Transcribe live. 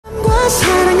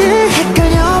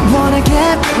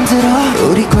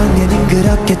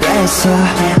이렇게 됐어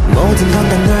모든 건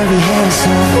다 널 위해서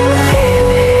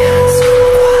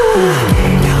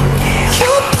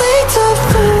You play the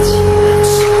fool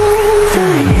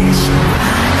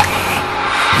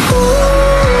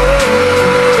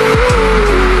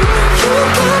You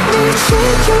got me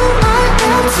till you are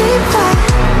empty back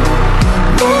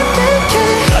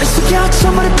머리 숙여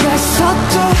머리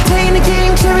뺐어도 태인의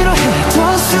긴 재미로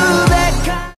해도 수백가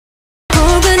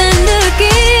포근한 느낌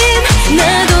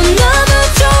나도 너무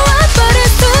좋아 but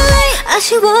it's too late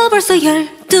아쉬워 벌써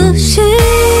 12시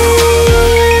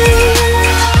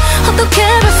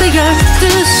어떡해 벌써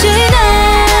 12시네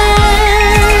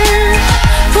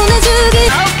보내주기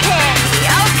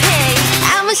Okay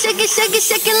I'ma shake it shake it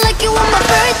shake it like you on my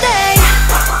birthday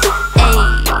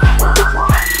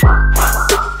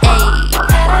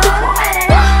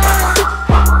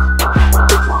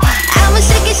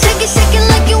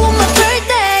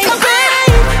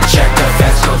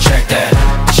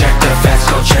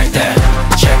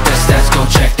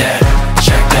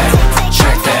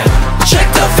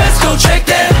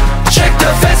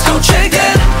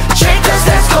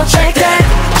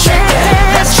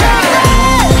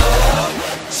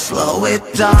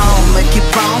Down, make it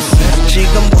bounce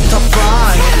지금부터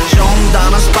fly 좀 더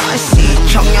spicy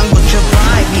청양고추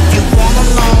vibe If you wanna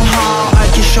know how I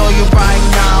can show you right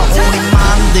now 우리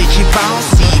만들지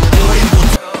bouncy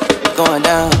우리부터 Going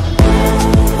down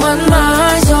When my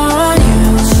eyes are on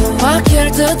you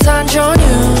수확할 듯한 전율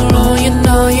Oh you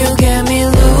know you get me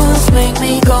loose Make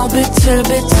me go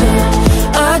비틀비틀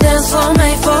I dance so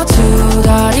made for two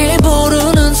다리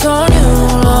부르는 선율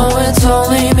Oh it's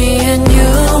only me and you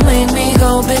Make me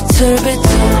go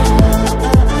비틀비틀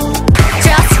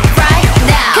Just right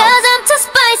now Cause I'm too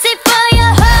spicy for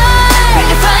your heart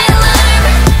Fire alarm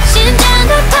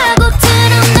심장을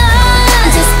파고드는 넌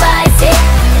Too spicy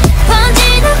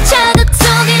번지는 자극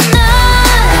속에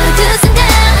넌그 순간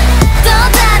또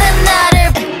다른 나를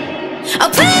Oh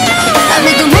play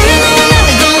아무도 모르는 나를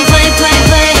gon' play play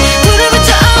play 불을 붙여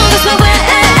oh that's my way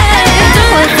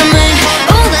Don't wait for me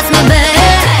oh that's my bad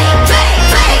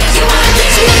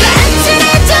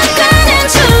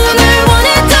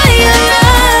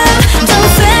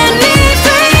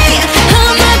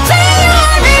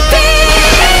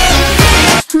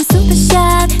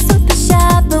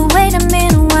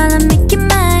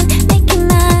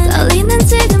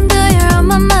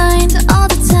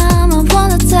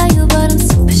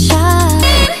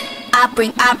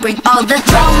I bring all the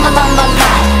drama, ma, ma, ma.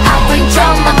 I bring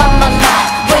drama, ma, ma, ma.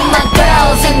 Bring my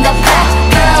girls in the back,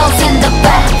 girls in the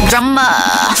back. Drama,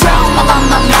 drama, ma,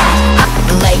 ma, ma.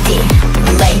 Lady,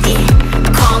 lady,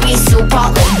 call me super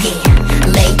lady,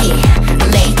 lady,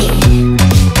 lady.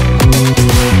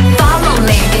 Follow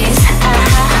ladies,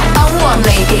 I want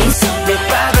ladies.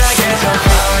 밑바닥에서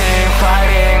falling,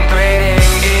 fighting, bleeding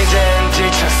이젠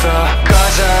지쳤어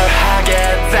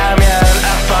거절하겠다면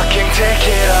I fucking take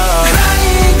it on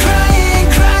Crying, crying,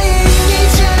 crying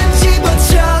이젠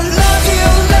집어쳐 Love you,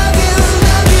 love you,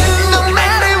 love you No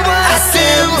matter what I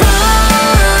still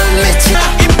run 미친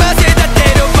입맛에 다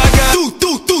때려박아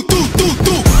뚝뚝뚝뚝뚝뚝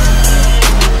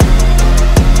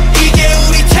이게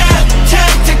우리 time,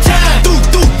 time, time, time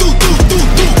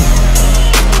뚝뚝뚝뚝뚝뚝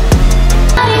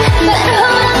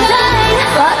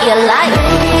What you like?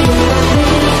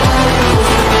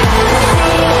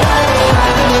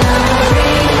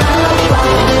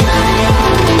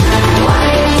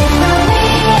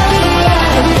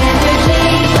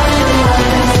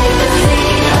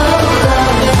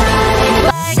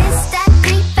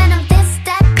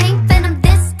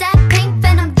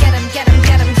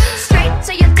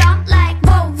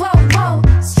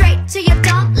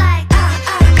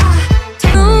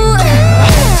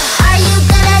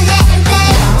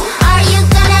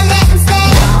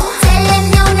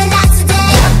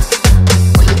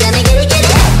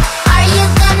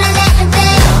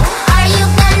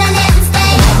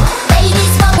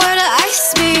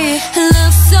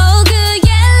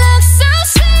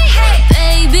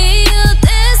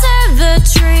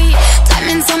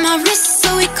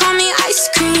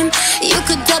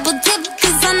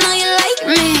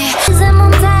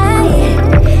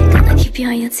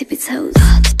 On your tippy toes.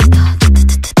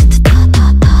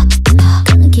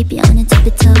 Gonna keep you on your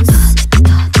tippy toes.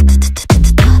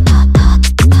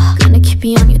 Gonna keep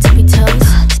you on your tippy toes.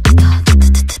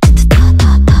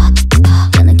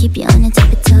 Gonna keep you on your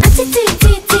tippy toes.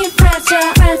 Anti-T-T-T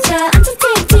fragile, fragile.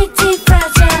 Anti-T-T-T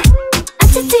fragile.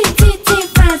 Anti-T-T-T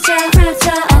fragile,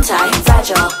 fragile.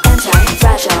 Anti-fragile,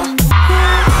 anti-fragile.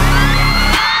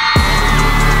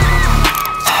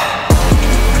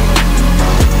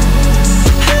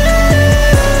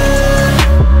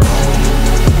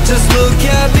 Just look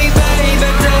at me, baby.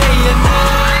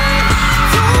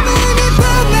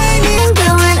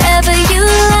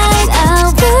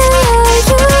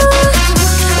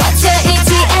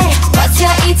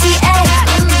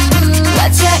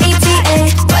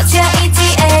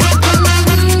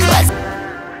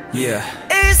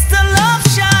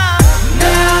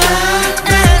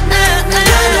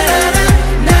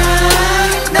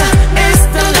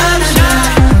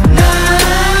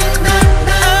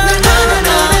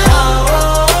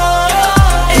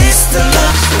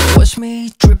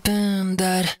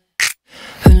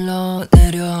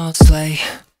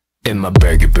 my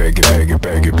baggy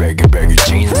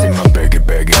jeans, in my baggy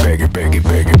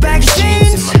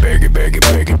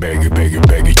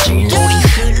jeans,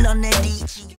 in my baggy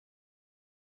jeans.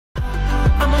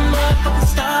 I'm a motherfucking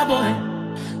star boy.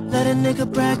 Let a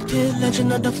nigga Brad Pitt,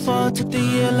 legend of the fall, took the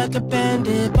year like a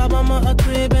bandit. Bought mama a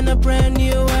crib and a brand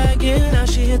new wagon. Now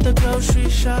she hit the grocery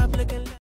shop looking